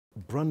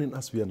Branding,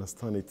 as we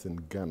understand it in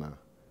Ghana,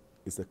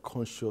 is a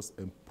conscious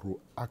and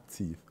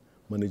proactive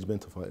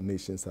management of our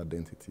nation's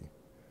identity.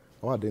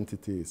 Our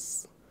identity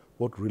is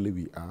what really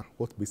we are,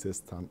 what makes us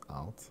stand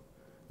out,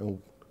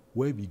 and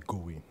where we're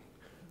going.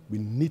 We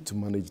need to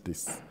manage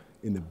this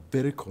in a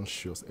very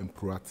conscious and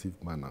proactive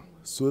manner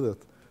so that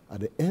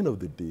at the end of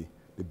the day,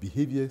 the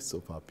behaviors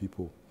of our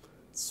people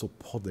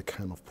support the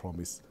kind of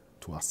promise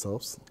to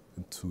ourselves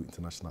and to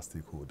international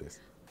stakeholders.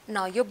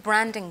 Now, you're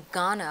branding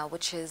Ghana,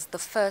 which is the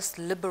first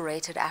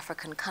liberated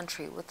African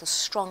country with a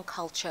strong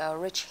culture, a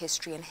rich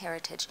history and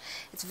heritage.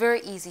 It's very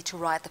easy to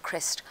ride the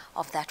crest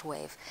of that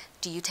wave.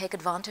 Do you take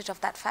advantage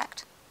of that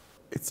fact?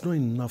 It's not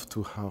enough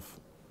to have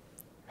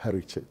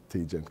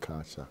heritage and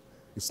culture.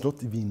 It's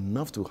not even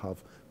enough to have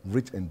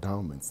rich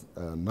endowments,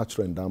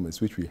 natural endowments,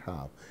 which we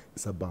have.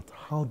 It's about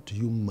how do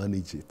you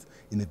manage it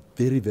in a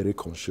very, very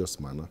conscious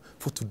manner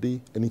for today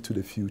and into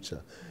the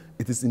future.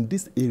 It is in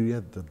this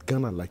area that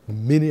Ghana, like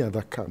many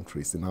other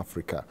countries in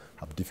Africa,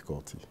 have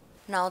difficulty.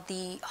 Now,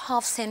 the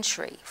half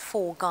century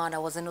for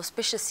Ghana was an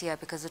auspicious year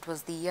because it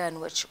was the year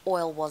in which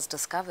oil was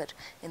discovered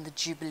in the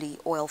Jubilee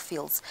oil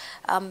fields.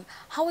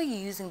 How are you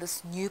using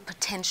this new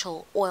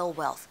potential oil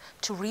wealth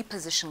to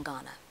reposition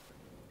Ghana?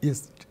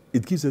 Yes,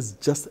 it gives us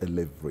just a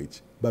leverage.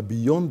 But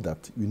beyond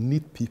that, we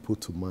need people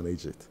to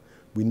manage it.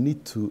 We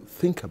need to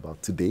think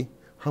about today,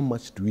 how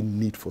much do we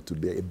need for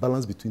today, a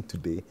balance between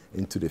today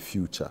and to the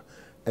future.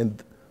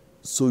 And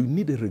so you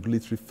need a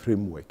regulatory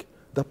framework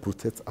that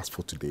protects us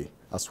for today,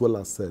 as well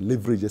as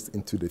leverages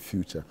into the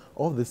future.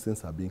 All these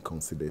things are being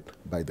considered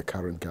by the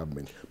current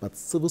government. But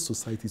civil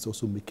society is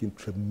also making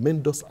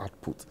tremendous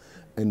output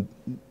and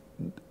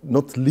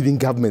not leaving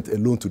government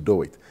alone to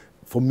do it.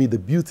 For me, the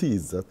beauty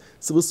is that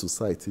civil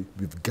society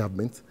with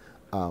government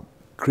are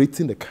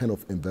creating the kind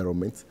of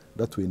environment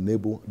that will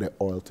enable the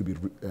oil to be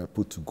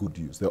put to good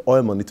use, the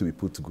oil money to be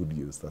put to good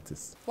use, that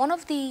is. One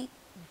of the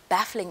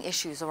baffling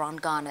issues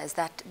around Ghana is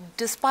that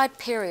despite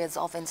periods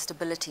of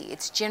instability,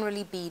 it's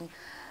generally been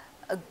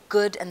a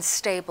good and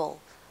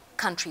stable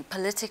country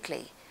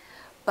politically,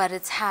 but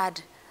it's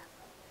had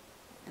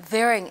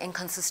varying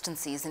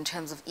inconsistencies in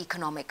terms of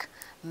economic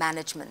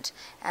management,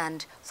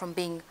 and from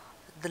being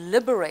the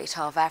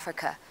liberator of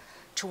Africa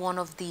to one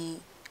of the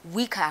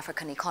weaker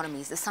African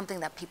economies is something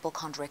that people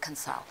can't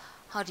reconcile.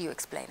 How do you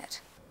explain it?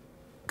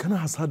 Ghana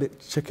has had a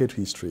checkered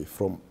history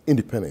from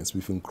independence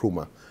with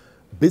Nkrumah.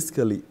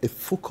 Basically, a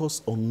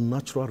focus on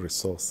natural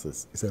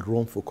resources is a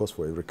wrong focus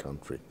for every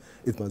country.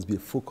 It must be a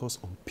focus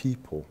on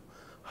people,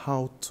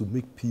 how to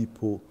make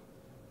people,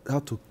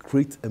 how to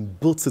create and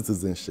build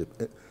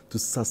citizenship, to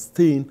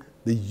sustain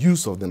the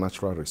use of the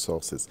natural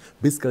resources.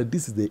 Basically,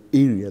 this is the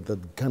area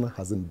that Ghana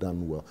hasn't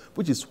done well,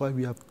 which is why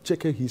we have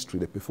checkered history,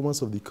 the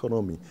performance of the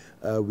economy.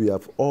 We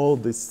have all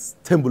these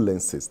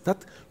turbulences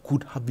that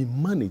could have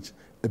been managed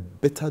a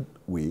better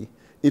way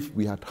if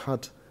we had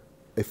had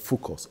a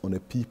focus on a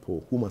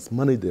people who must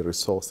manage their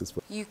resources.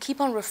 You keep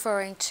on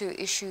referring to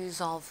issues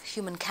of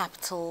human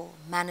capital,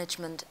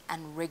 management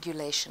and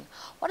regulation.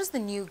 What is the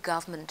new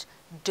government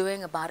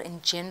doing about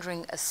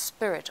engendering a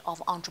spirit of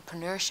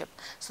entrepreneurship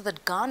so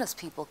that Ghana's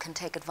people can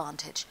take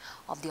advantage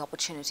of the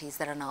opportunities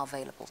that are now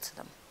available to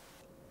them?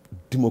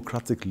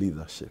 Democratic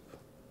leadership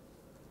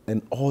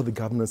and all the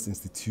governance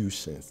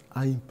institutions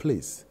are in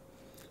place.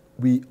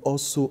 We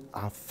also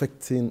are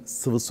affecting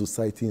civil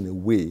society in a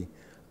way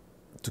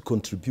to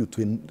contribute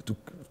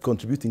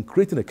in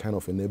creating a kind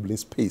of enabling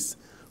space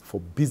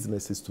for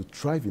businesses to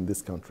thrive in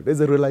this country.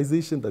 There's a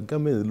realization that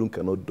government alone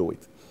cannot do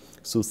it.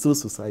 So civil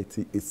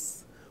society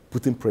is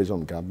putting pressure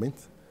on government,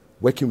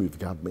 working with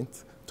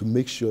government to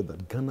make sure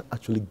that Ghana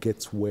actually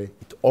gets where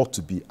it ought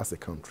to be as a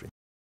country.